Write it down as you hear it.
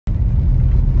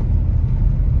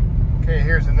Okay,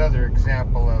 here's another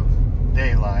example of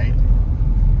daylight.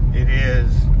 It is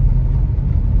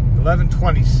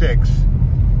 11:26.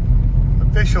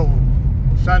 Official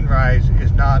sunrise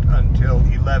is not until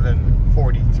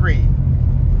 11:43.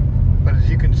 But as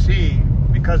you can see,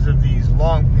 because of these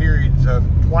long periods of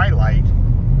twilight,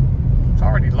 it's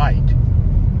already light.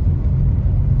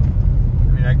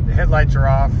 I mean, the headlights are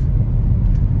off.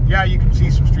 Yeah, you can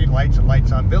see some street lights and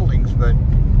lights on buildings, but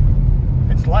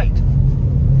it's light.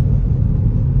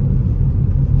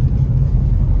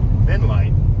 Thin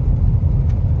light.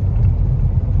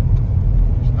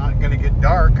 It's not going to get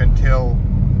dark until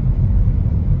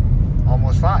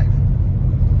almost 5.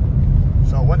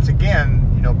 So once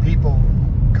again, you know, people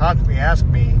constantly ask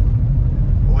me,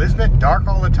 well, isn't it dark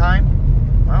all the time?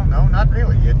 Well, no, not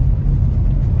really. I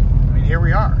mean, here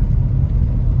we are.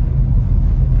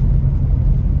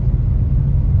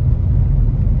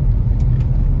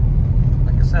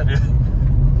 Like I said,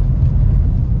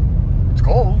 it's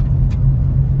cold.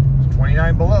 It's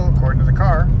 29 below, according to the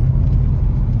car.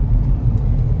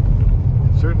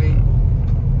 It's certainly,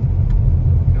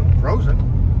 you know, frozen.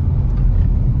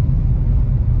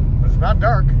 But it's not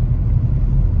dark.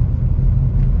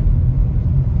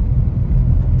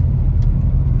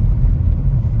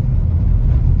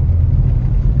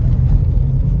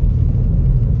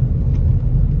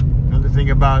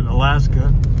 Thing about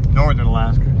Alaska, northern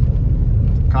Alaska,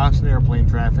 constant airplane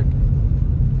traffic.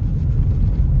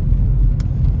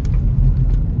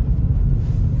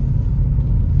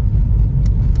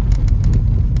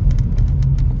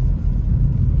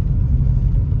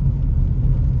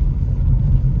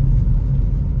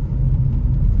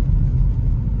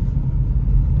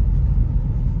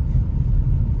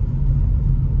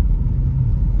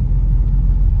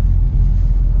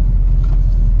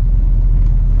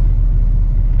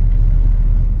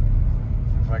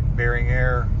 Bearing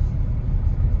Air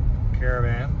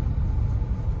caravan.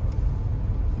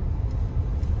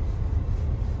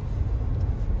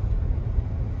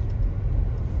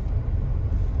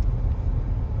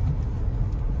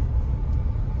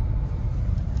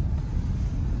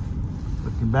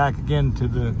 Looking back again to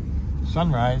the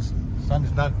sunrise. The sun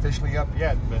is not officially up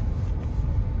yet, but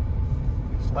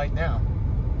it's light now.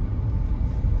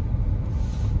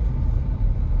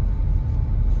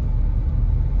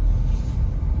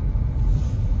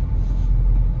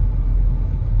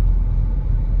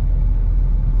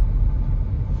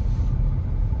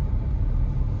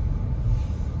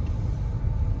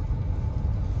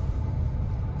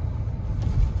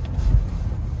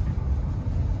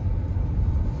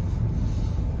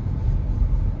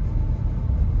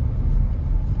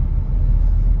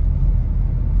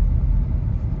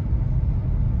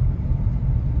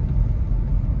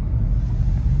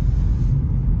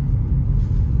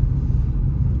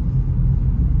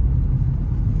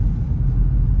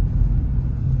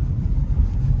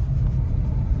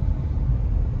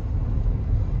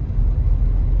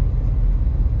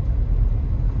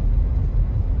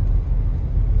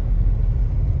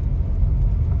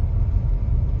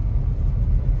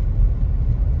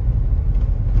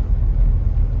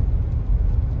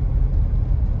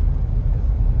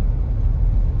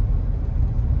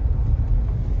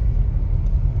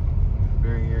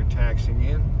 Taxing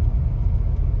in.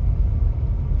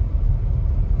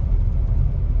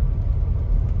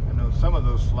 I know some of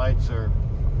those flights are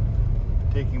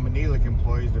taking Manilik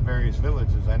employees to various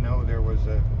villages. I know there was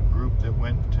a group that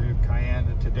went to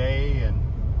Cayenne today and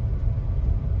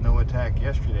no attack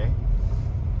yesterday.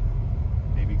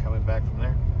 Maybe coming back from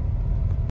there.